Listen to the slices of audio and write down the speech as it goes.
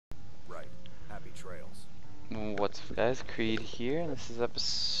What's up, guys? Creed here, and this is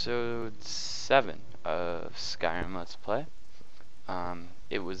episode 7 of Skyrim Let's Play.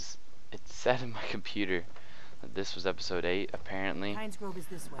 It said in my computer that this was episode 8. Apparently,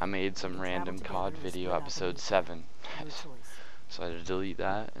 I made some random COD video, episode 7. So I had to delete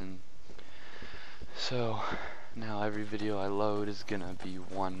that, and so now every video I load is gonna be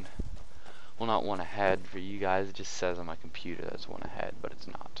one, well, not one ahead for you guys. It just says on my computer that's one ahead, but it's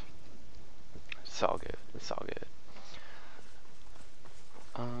not. It's all good. It's all good.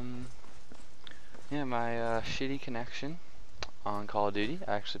 Yeah, my shitty connection on Call of Duty.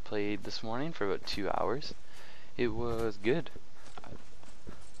 I actually played this morning for about 2 hours. It was good.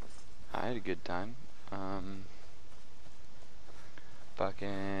 I had a good time. I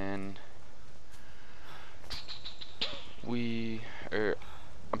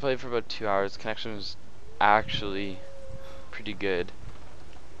played for about 2 hours. Connection was actually pretty good.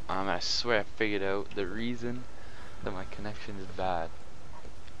 And I swear I figured out the reason that my connection is bad.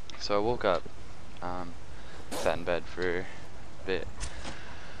 So I woke up, sat in bed for a bit,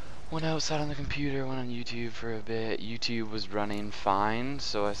 went outside on the computer, went on YouTube for a bit. YouTube was running fine,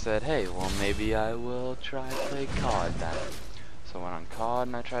 so I said, hey, well, maybe I will try to play COD then. So I went on COD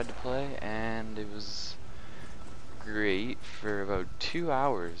and I tried to play, and it was great for about 2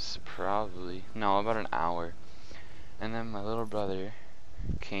 hours, probably. No, about an hour. And then my little brother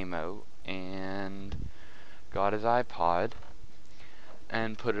came out and got his iPod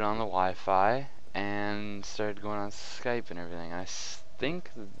and put it on the Wi-Fi and started going on Skype and everything. I think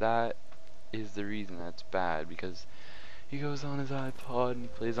that is the reason that's bad, because he goes on his iPod and he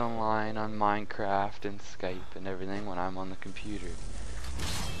plays online on Minecraft and Skype and everything when I'm on the computer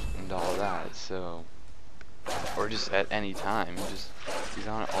and all that. So, or just at any time, he's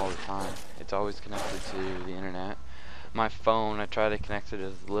on it all the time. It's always connected to the internet. My phone, I try to connect it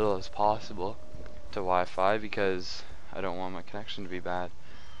as little as possible to Wi-Fi because I don't want my connection to be bad.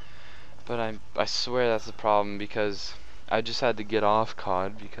 But I swear that's the problem, because I just had to get off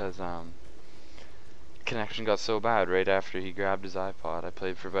COD because connection got so bad right after he grabbed his iPod. I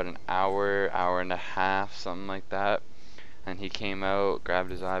played for about an hour, hour and a half, something like that. And he came out,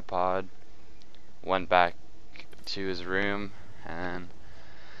 grabbed his iPod, went back to his room, and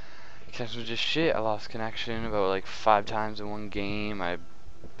connection was just shit. I lost connection about like 5 times in one game. I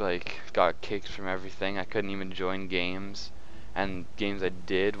got kicked from everything. I couldn't even join games, and games I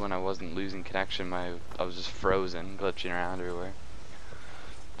did when I wasn't losing connection, I was just frozen, glitching around everywhere.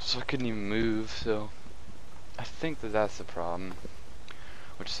 So I couldn't even move. So I think that that's the problem,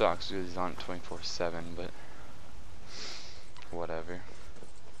 which sucks because he's on it 24/7. But whatever.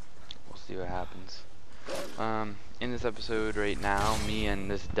 We'll see what happens. In this episode right now, me and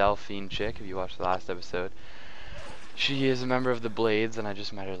this delphine chick, if you watched the last episode, she is a member of the Blades, and I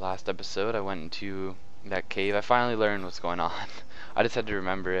just met her last episode. I went into that cave. I finally learned what's going on. I just had to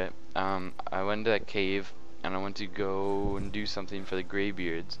remember it. I went into that cave, and I went to go and do something for the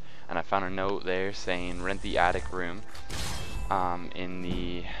Greybeards, and I found a note there saying rent the attic room in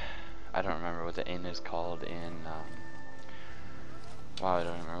the, I don't remember what the inn is called in, wow, I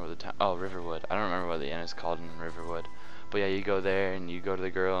don't remember what the town, oh, Riverwood. I don't remember what the inn is called in Riverwood. But yeah, you go there and you go to the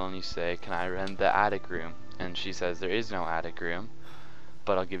girl and you say, can I rent the attic room? And she says, there is no attic room,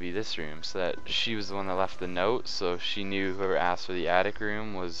 but I'll give you this room. So that she was the one that left the note, so she knew whoever asked for the attic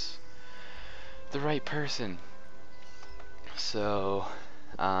room was the right person. So,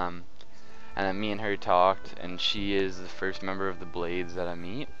 and then me and her talked, and she is the first member of the Blades that I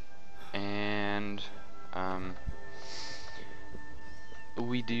meet. And,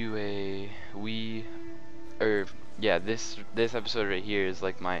 this episode right here is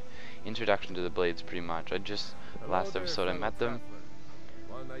like my introduction to the Blades, pretty much. Last episode I met them,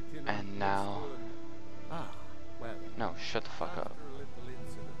 and now, no, shut the fuck up.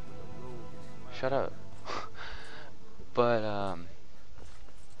 Shut up. But,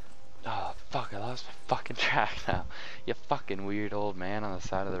 oh, fuck, I lost my fucking track now. You fucking weird old man on the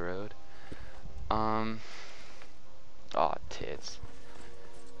side of the road. Oh, tits.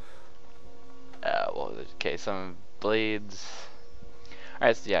 Well, okay, some Blades.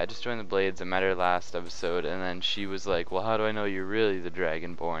 Alright, so yeah, I just joined the Blades. I met her last episode, and then she was like, well, how do I know you're really the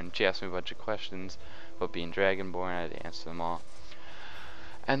Dragonborn? She asked me a bunch of questions about being Dragonborn. I had to answer them all.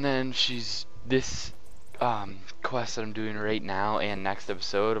 And then this quest that I'm doing right now and next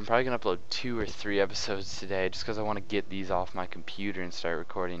episode, I'm probably going to upload 2 or 3 episodes today, just because I want to get these off my computer and start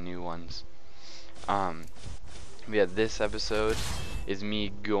recording new ones. Yeah, this episode is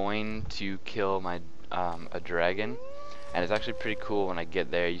me going to kill my a dragon, and it's actually pretty cool when I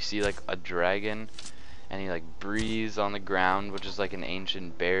get there. You see like a dragon and he like breathes on the ground, which is like an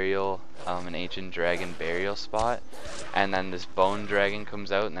ancient burial, an ancient dragon burial spot, and then this bone dragon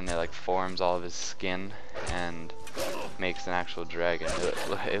comes out, and then it like forms all of his skin and makes an actual dragon.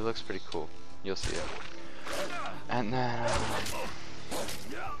 It looks pretty cool. You'll see it. And then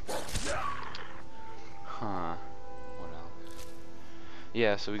what else?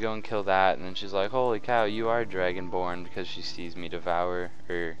 Yeah, so we go and kill that, and then she's like, holy cow, you are dragonborn, because she sees me devour,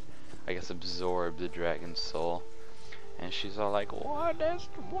 or I guess absorb the dragon's soul. And she's all like, what, that's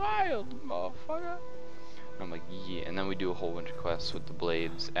wild, motherfucker. And I'm like, yeah. And then we do a whole bunch of quests with the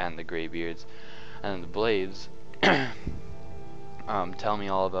Blades and the Greybeards. And then the Blades tell me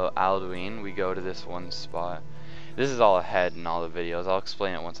all about Alduin. We go to this one spot. This is all ahead in all the videos. I'll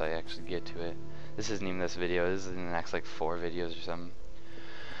explain it once I actually get to it. This isn't even this video. This is in the next like 4 videos or something.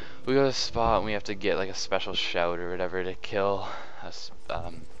 We go to this spot and we have to get like a special shout or whatever to kill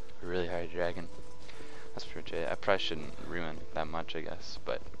a really hard dragon. That's pretty much it. I probably shouldn't ruin that much, I guess,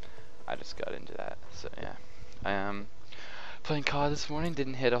 but I just got into that. So yeah, I am playing COD this morning.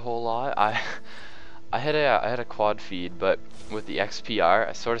 Didn't hit a whole lot. I had a quad feed, but with the XPR,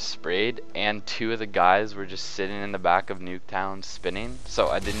 I sort of sprayed, and 2 of the guys were just sitting in the back of Nuketown spinning, so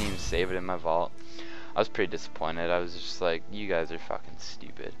I didn't even save it in my vault. I was pretty disappointed. I was just like, you guys are fucking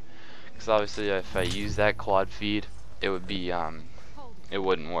stupid. Because obviously, if I use that quad feed, it would be, it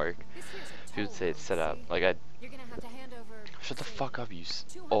wouldn't work. He would say it's set up. Like, shut the fuck up, you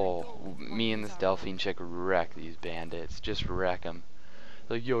oh, me and this delphine chick wreck these bandits. Just wreck them.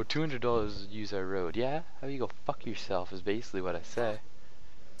 Like, yo, $200 to use our road. Yeah? How you go fuck yourself is basically what I say.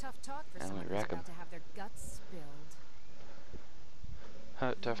 Tough talk for someone who's about to have their guts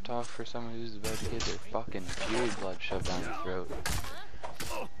spilled. Tough talk for someone who's about to get their fucking period blood shoved down their throat.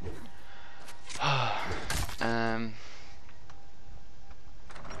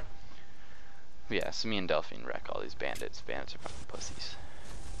 Yeah, so me and Delphine wreck all these bandits. Bandits are fucking pussies.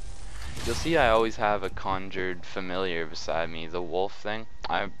 You'll see I always have a conjured familiar beside me, the wolf thing.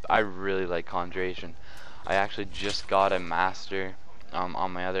 I really like conjuration. I actually just got a master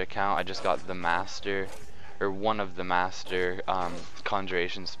on my other account. I just got the master, or one of the master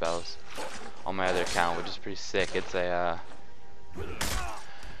conjuration spells on my other account, which is pretty sick. It's a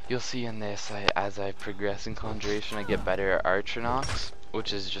you'll see in this, as I progress in conjuration, I get better at Archinox,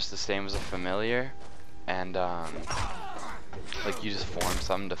 which is just the same as a familiar, and like you just form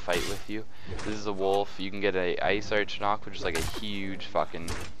something to fight with you. This is a wolf. You can get a ice Archinox, which is like a huge fucking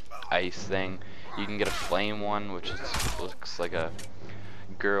ice thing. You can get a flame one, which looks like a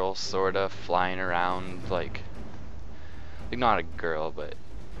girl sorta flying around, like not a girl, but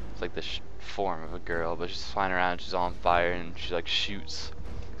it's like the form of a girl, but she's flying around. She's on fire and she like shoots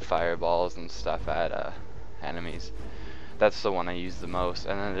fireballs and stuff at enemies. That's the one I use the most.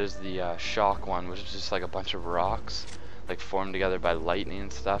 And then there's the shock one, which is just like a bunch of rocks like formed together by lightning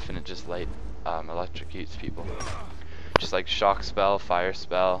and stuff, and it just electrocutes people. Just like shock spell, fire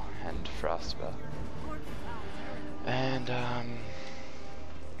spell, and frost spell. And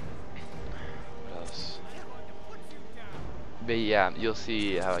what else? But yeah, you'll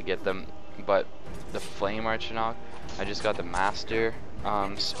see how I get them. But the flame Archinox, I just got the master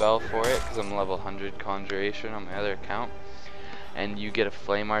spell for it because I'm level 100 conjuration on my other account, and you get a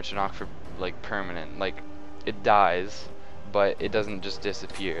flame Archinox for like permanent. Like it dies, but it doesn't just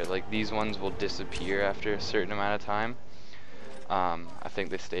disappear. Like these ones will disappear after a certain amount of time. I think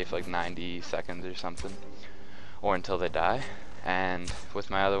they stay for like 90 seconds or something, or until they die. And with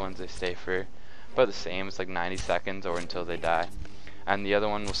my other ones, they stay for about the same. It's like 90 seconds or until they die. And the other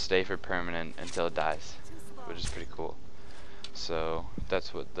one will stay for permanent until it dies, which is pretty cool. So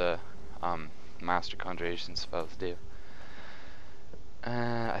that's what the master conjuration spells do.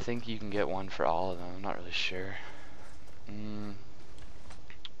 I think you can get one for all of them. I'm not really sure.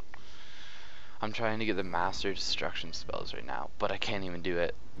 I'm trying to get the master destruction spells right now, but I can't even do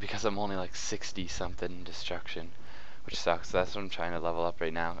it because I'm only like 60 something destruction, which sucks. That's what I'm trying to level up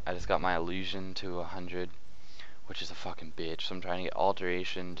right now. I just got my illusion to 100, which is a fucking bitch. So I'm trying to get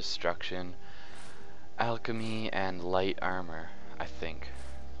alteration, destruction, alchemy, and light armor. I think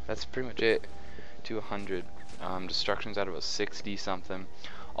that's pretty much it. To 100. Destruction's at about 60 something.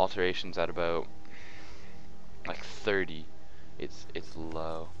 Alteration's at about like 30. It's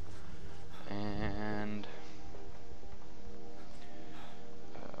low. And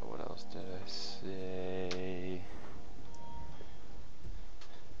what else did I say?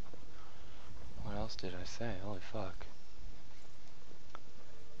 What else did I say? Holy fuck.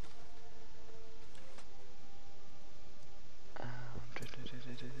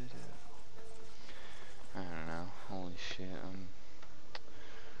 I don't know. Holy shit. I'm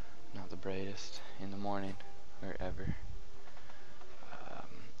not the brightest in the morning.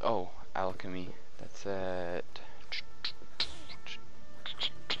 alchemy. That's at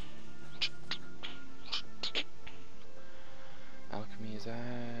alchemy is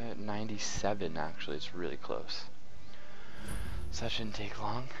at 97 actually. It's really close. So that shouldn't take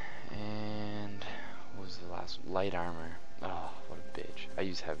long. And what was the last? Light armor. Oh, what a bitch. I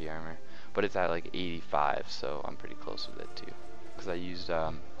use heavy armor, but it's at like 85, so I'm pretty close with it too. Because I used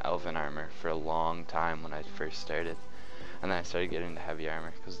elven armor for a long time when I first started, and then I started getting into heavy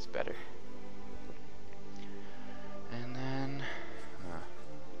armor because it's better. And then,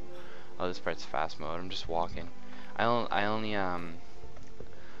 oh, this part's fast mode. I'm just walking. I only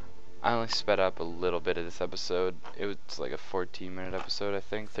sped up a little bit of this episode. It was like a 14-minute episode, I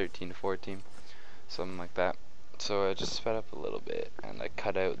think, 13 to 14, something like that. So I just sped up a little bit, and I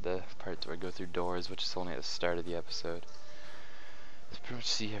cut out the parts where I go through doors, which is only at the start of the episode. Let's pretty much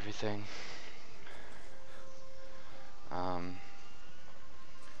see everything. I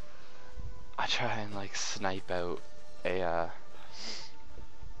try and like snipe out a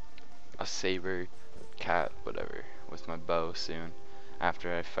saber, cat, whatever, with my bow soon.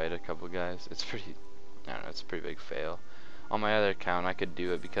 After I fight a couple guys, it's pretty, I don't know, it's a pretty big fail. On my other account, I could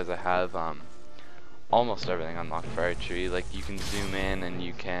do it because I have almost everything unlocked for archery. Like you can zoom in and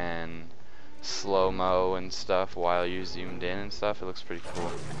you can slow-mo and stuff while you're zoomed in and stuff. It looks pretty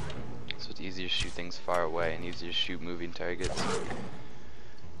cool. So it's easier to shoot things far away and easier to shoot moving targets.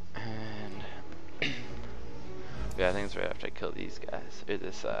 And yeah, I think it's right after I kill these guys. Or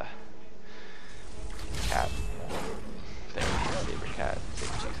this cat. There, saber cat,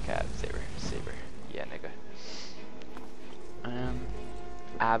 saber cheese cat, saber. Yeah, nigga.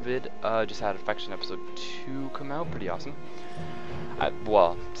 Avid just had Affection episode 2 come out, pretty awesome.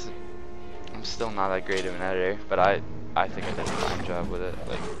 Well, I'm still not that great of an editor, but I think I did a fine job with it.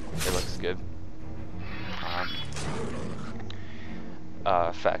 Like, it looks good.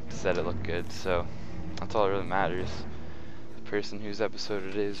 Effect said it looked good, so that's all that really matters. The person whose episode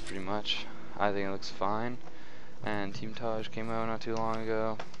it is, pretty much. I think it looks fine. And Team Taj came out not too long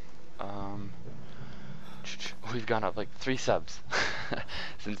ago. We've gone up like 3 subs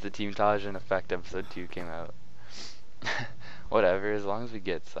since the Team Taj and Effect episode 2 came out. Whatever, as long as we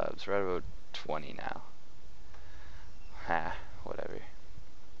get subs. We're at about 20 now. Ha, whatever.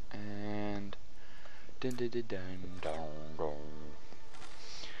 And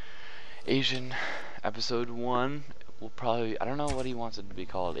Asian episode 1 will probably, I don't know what he wants it to be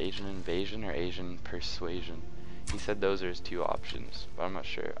called, Asian Invasion or Asian Persuasion. He said those are his 2 options, but I'm not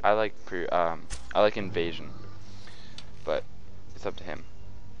sure. I like Invasion, but it's up to him.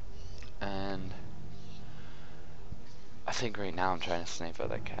 And I think right now I'm trying to snipe out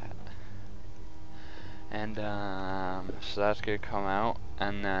that cat. And so that's gonna come out.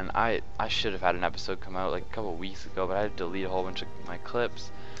 And then I should have had an episode come out like a couple weeks ago, but I had to delete a whole bunch of my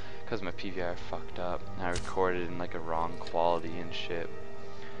clips because my PVR fucked up and I recorded in like a wrong quality and shit.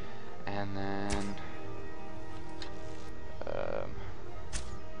 And then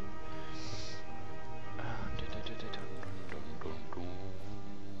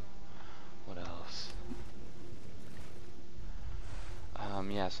what else?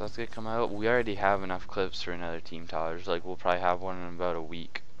 Yeah, so that's gonna come out. We already have enough clips for another Team Taj. Like, we'll probably have one in about a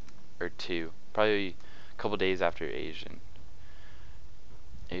week or 2. Probably a couple days after Asian's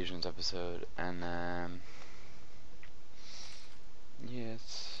episode. And then yeah,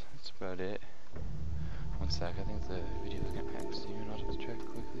 that's about it. One sec, I think the video is gonna end soon. I'll just check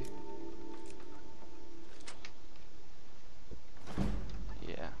quickly.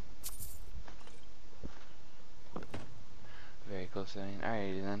 Yeah. Very close to ending.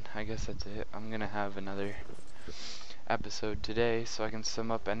 Alrighty then, I guess that's it. I'm gonna have another episode today so I can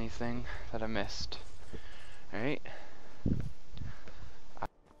sum up anything that I missed. Alright?